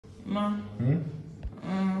Ma.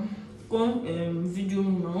 Come video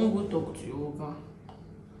me, I won't go talk to you over.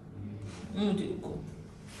 No, they go.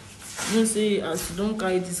 You say as you don't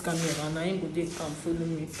carry this camera, and I ain't go they come follow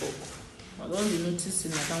me talk. I don't notice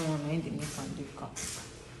in that one, I ain't the make and they come.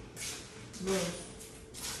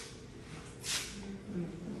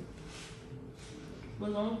 But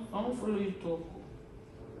I won't follow you talk.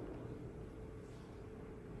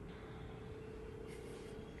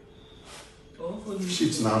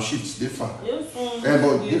 Shift now, shift, they front.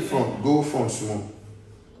 But they front, go front small.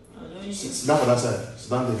 Sit down for that side, sit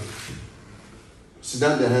down there. Sit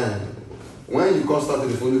down there. When you come start to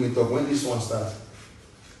follow me talk, when this one starts?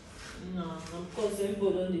 No, of course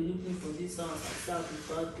everybody don't dey look me for this house. I start with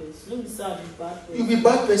bad person. No be start with bad person. You be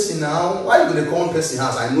bad person now. Why you gonna come person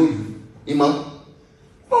house? I know you. Imam.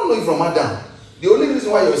 I don't know you from Adam. The only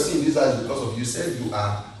reason why you're seeing this house is because of you said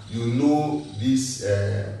you know this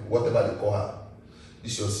whatever they call her.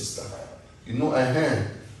 This your sister. You know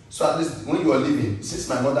So at least when you are leaving, since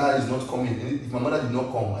my mother is not coming, if my mother did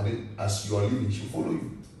not come as you are leaving, she'll follow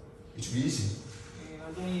you. It will be easy.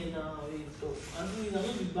 I don't hear now how you talk. I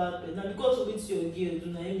don't be bad person. Now because of it your girl do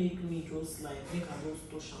not make me just like make her just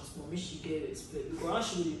touch and small. Make she get respect. Because how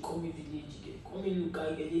she will call me village girl. Call me look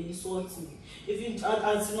at they insult me. If you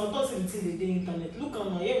as you not talk anything the internet, look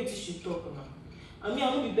at my everything she talk now. I mean I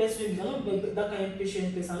don't be best friend, I don't be that kind of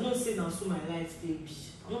patient person. I don't say now so my life they be.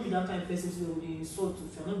 I don't be that kind of person who will insult to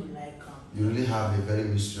I don't be like her. You really have a very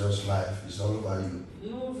mysterious life. It's all about you.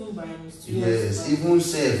 No, even by mysterious. Yes, even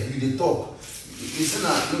self, you they talk. It's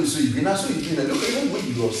not no, so you can also you can look even when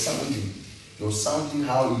you're sounding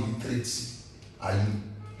how illiterate are you?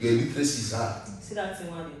 Your illiteracy is hard. See that thing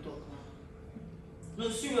when they talk now. No,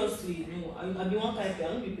 seriously, no. I be one kind of person. I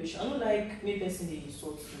don't be patient. I don't like me person they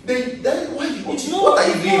insult me. Then why you what are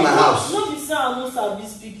you doing in my house? No, be say I don't sabi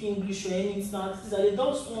speak English or anything. Now they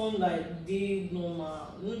just want like they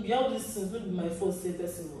normal. No, be all these things. Not be my first say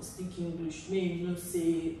person must speak English. Maybe you know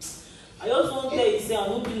say. I just want to tell you say I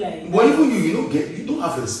don't be like. But even you don't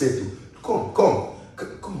have respect. Come.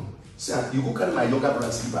 See, you go carry my younger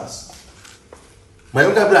brother slippers. My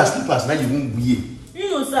younger brother slippers now you won't wear. You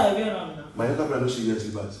know say I wear them now. My younger brother no she wear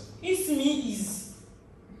slippers. It's me is.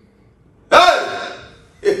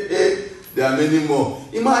 Hey! There are many more.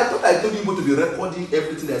 Ima, I thought I told you to be recording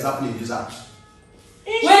everything that's happening in this house.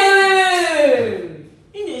 Wait!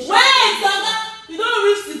 You don't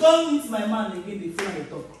reach to go meet my man again before I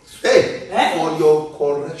talk. Hey, for your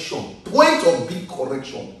correction, point of big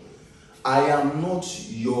correction, I am not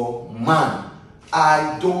your man.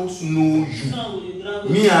 I don't know you.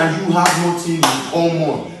 Me and you have nothing in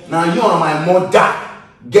common. Now you are my mother.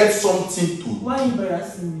 Get something to. Why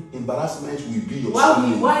embarrassing me? Embarrassment will be your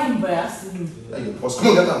Why embarrassing me? Come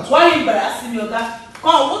on, get out. Why embarrassing me, Oga?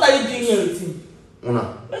 Come, what are you doing here with him? Una.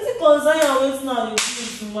 What's it concern you waiting now? You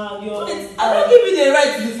to man, I don't give you the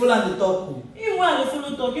right to be full and the talk. Even when I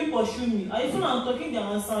follow talking, pursue me. I even I'm talking their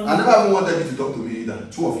answer. I never even wanted you to talk to me either.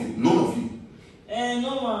 Two of you, none of you.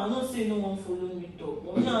 No man, I'm not saying no one follow me talk.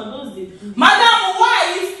 But now those they do. Madam,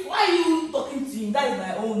 why are you talking to him? That is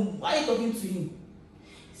my own. Why are you talking to him?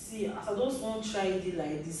 See, as I just want to try it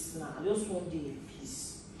like this now. I just want the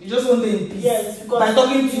peace. You just want them in peace? Yes, because by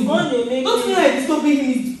talking to you me. Don't feel like disturbing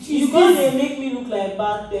him. You're going to make me look like a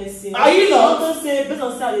bad person. Are you not? I don't say, based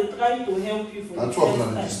on say I try to help you for the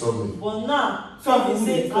first time. But now, so I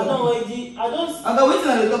say, I don't already, I don't. I'm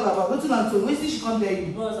waiting on the talk about. Waiting on to. Waiting she can't tell you.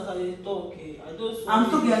 No, as I talk, okay. I'm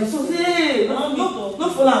talking. So say, no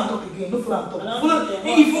follow and talk again. No follow and talk. Follow.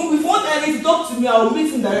 If you want anything to talk to me, I will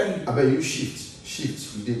meet him directly. I bet you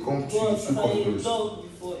shift. They come to you. I talk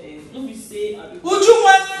before. Don't be say. Would you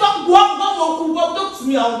want to talk? Go talk to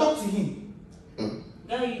me. I will talk to him.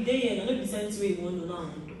 Guy, you dey here. I don't be sent to you. Want to now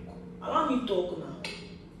talk. Allow me talk now.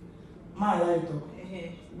 My life talk.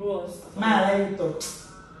 Bros. My life talk.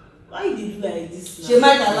 Why you do like this now? She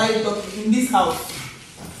might alive talk in this house.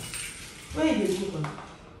 Where you dey go now?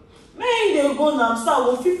 Where you dey go now? So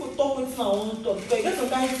when people talk wetin I wan talk, because get some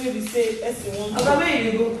kind of thing we say person wan talk. Oga, where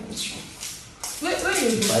you dey go? Where you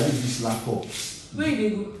dey go? I need this laptop. Where you dey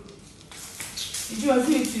go? Did you see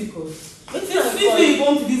wetin you cause? Wetin you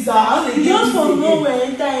come to this house? I don't dey get just from nowhere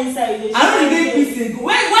enter inside. I don't dey get peace again.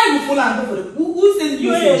 Why you follow and talk for them? Who send you?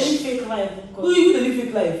 You dey live fake life. Who dey live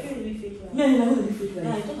fake life? You dey live fake life. Me and you no dey live fake life.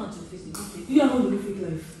 Nah, I talk am to face the fake. You are not dey live fake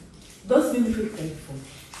life. Just live fake life for.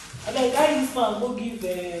 Abeg, carry this man go give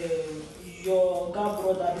your guy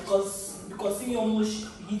brother because he almost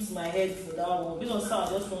hit my head for that one. Based on say I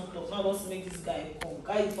just want to talk. Now just make this guy come.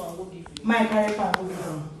 Carry this man go give him. My carry pan go give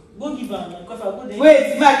am. Go give am now because I go there.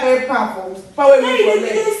 Wait, my carry pan for power wey for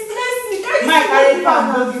leg. Dey stress me. Carry my carry palm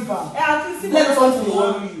go give am. At least Let something dey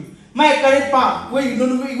worry you. My carry palm wey you no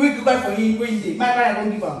know wey you cry for him wey you dey. My carry am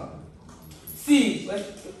go give am. See,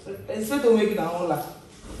 expect to make it na hola.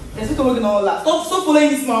 Expect to make it na hola. Stop following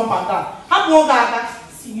this man up and down. Happen one guy.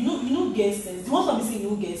 See, you no get sense. The one time be say you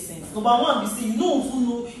no get sense. Number one be say you no even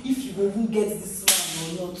know if you go even get this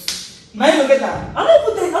man or not. Na you no get am. I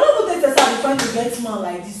no even tell say I trying to get man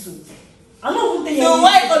like this o. I no even tell you. So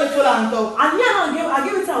why you go dey follow am talk? And me I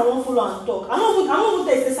get wetin I wan follow am talk. I no even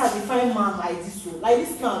tell you say I dey find man like this o. Like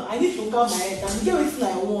this now, I need to calm my head and get wetin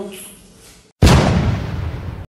I want.